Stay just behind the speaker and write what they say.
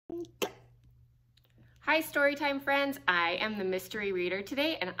Hi Storytime friends, I am the mystery reader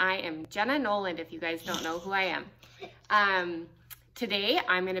today and I am Jeana N if you guys don't know who I am. Today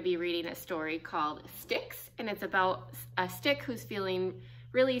I'm going to be reading a story called Sticks, and it's about a stick who's feeling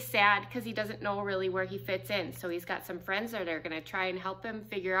really sad because he doesn't know really where he fits in. So he's got some friends that are going to try and help him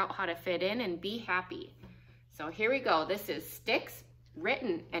figure out how to fit in and be happy. So here we go. This is Sticks,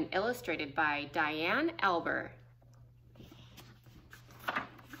 written and illustrated by Jeana N.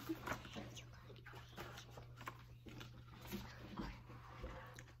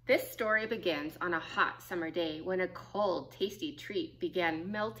 This story begins on a hot summer day when a cold, tasty treat began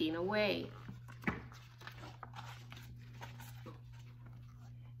melting away.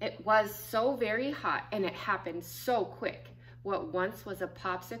 It was so very hot and it happened so quick. What once was a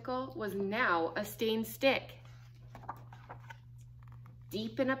popsicle was now a stained stick.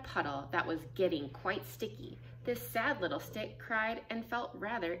 Deep in a puddle that was getting quite sticky, this sad little stick cried and felt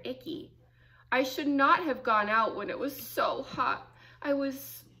rather icky. I should not have gone out when it was so hot. I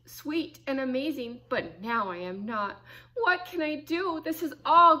was sweet and amazing, but now I am not. What can I do? This has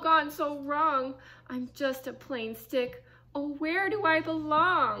all gone so wrong. I'm just a plain stick. Oh, where do I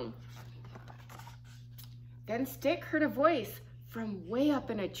belong? Then Stick heard a voice from way up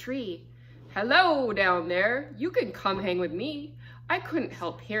in a tree. Hello down there, you can come hang with me. I couldn't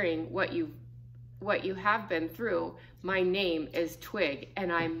help hearing what you have been through. My name is Twig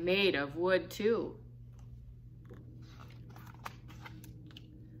and I'm made of wood too.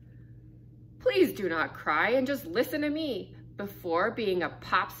 Please do not cry and just listen to me. Before being a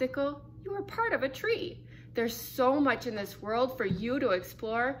popsicle, you were part of a tree. There's so much in this world for you to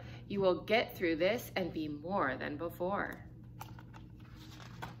explore. You will get through this and be more than before.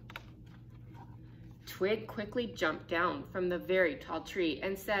 Twig quickly jumped down from the very tall tree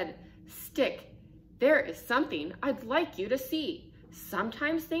and said, Stick, there is something I'd like you to see.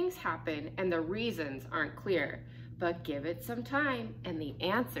 Sometimes things happen and the reasons aren't clear. But give it some time and the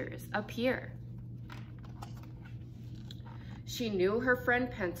answers appear. She knew her friend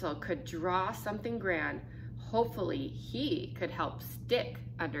Pencil could draw something grand. Hopefully he could help Stick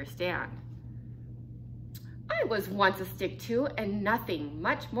understand. I was once a stick too and nothing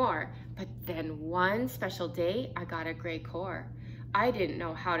much more, but then one special day I got a gray core. I didn't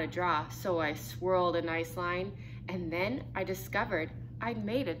know how to draw, so I swirled a nice line and then I discovered I'd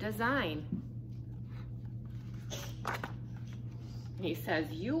made a design. He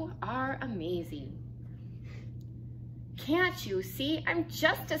says, you are amazing. Can't you see I'm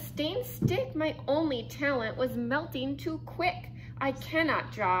just a stained stick? My only talent was melting too quick. I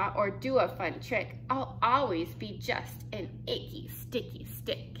cannot draw or do a fun trick. I'll always be just an achy, sticky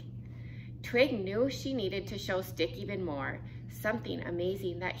stick. Twig knew she needed to show Stick even more, something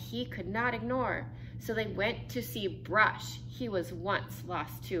amazing that he could not ignore. So they went to see Brush. He was once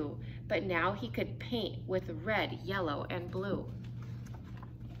lost too, but now he could paint with red, yellow, and blue.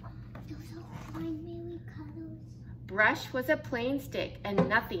 Brush was a plain stick and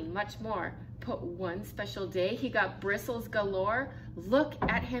nothing much more. But one special day he got bristles galore. Look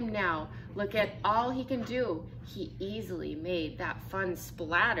at him now. Look at all he can do. He easily made that fun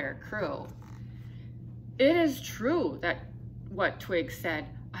splatter crew. It is true that what Twig said.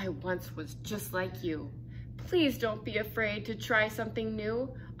 I once was just like you. Please don't be afraid to try something new.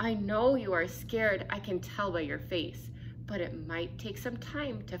 I know you are scared, I can tell by your face, but it might take some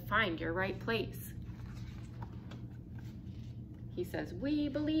time to find your right place. He says, we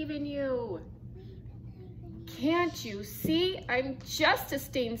believe in you. Can't you see? I'm just a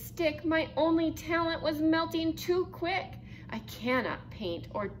stained stick. My only talent was melting too quick. I cannot paint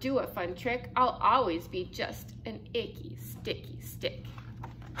or do a fun trick. I'll always be just an icky, sticky stick.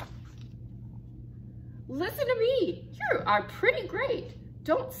 Listen to me, you are pretty great.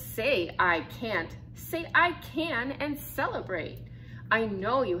 Don't say I can't, say I can and celebrate. I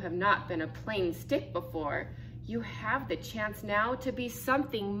know you have not been a plain stick before. You have the chance now to be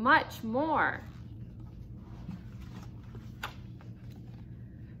something much more.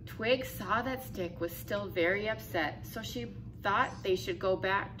 Twig saw that Stick was still very upset, so she thought they should go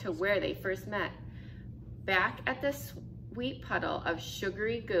back to where they first met. Back at the sweet puddle of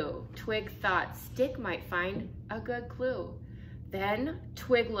sugary goo, Twig thought Stick might find a good clue. Then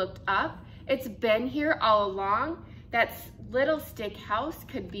Twig looked up. It's been here all along. That little stick house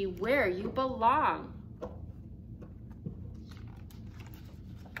could be where you belong.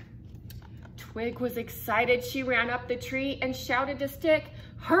 Twig was excited. She ran up the tree and shouted to Stick,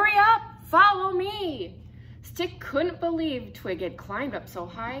 hurry up, follow me. Stick couldn't believe Twig had climbed up so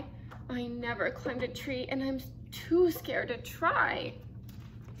high. I never climbed a tree and I'm too scared to try.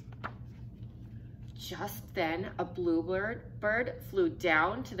 Just then, a bluebird flew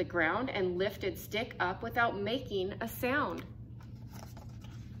down to the ground and lifted Stick up without making a sound.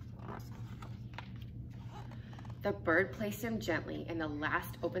 The bird placed him gently in the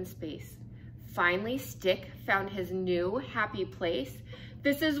last open space. Finally, Stick found his new happy place.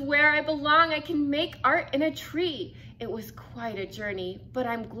 This is where I belong. I can make art in a tree. It was quite a journey, but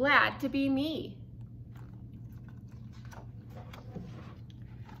I'm glad to be me.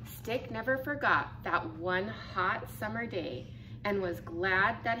 Stick never forgot that one hot summer day and was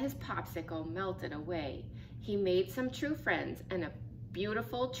glad that his popsicle melted away. He made some true friends and a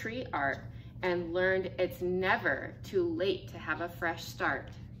beautiful tree art and learned it's never too late to have a fresh start.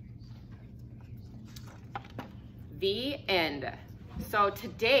 The end. So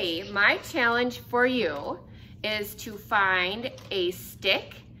today, my challenge for you is to find a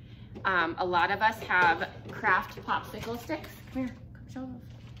stick. A lot of us have craft popsicle sticks. Come here, come show them.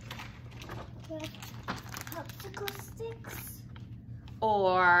 Popsicle sticks.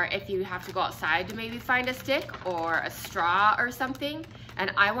 Or if you have to go outside to maybe find a stick or a straw or something.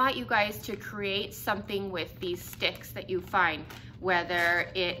 And I want you guys to create something with these sticks that you find, whether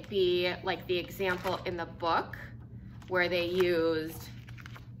it be like the example in the book where they used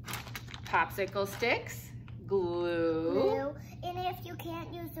popsicle sticks, glue. And if you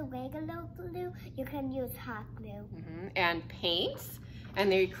can't use the regular glue, you can use hot glue. And paints. And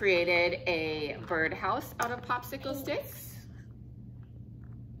they created a birdhouse out of popsicle sticks.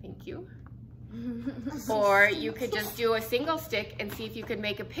 Thank you. Or you could just do a single stick and see if you could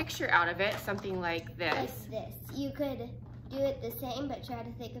make a picture out of it, something like this. Like this. You could do it the same, but try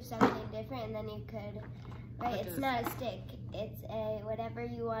to think of something different, and then you could, right? It's not a stick. It's a whatever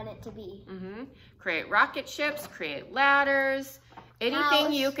you want it to be. Create rocket ships, create ladders,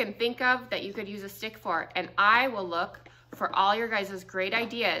 anything you can think of that you could use a stick for. And I will look for all your guys' great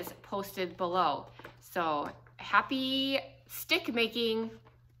ideas posted below. So happy stick making.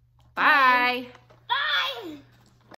 Bye. Bye.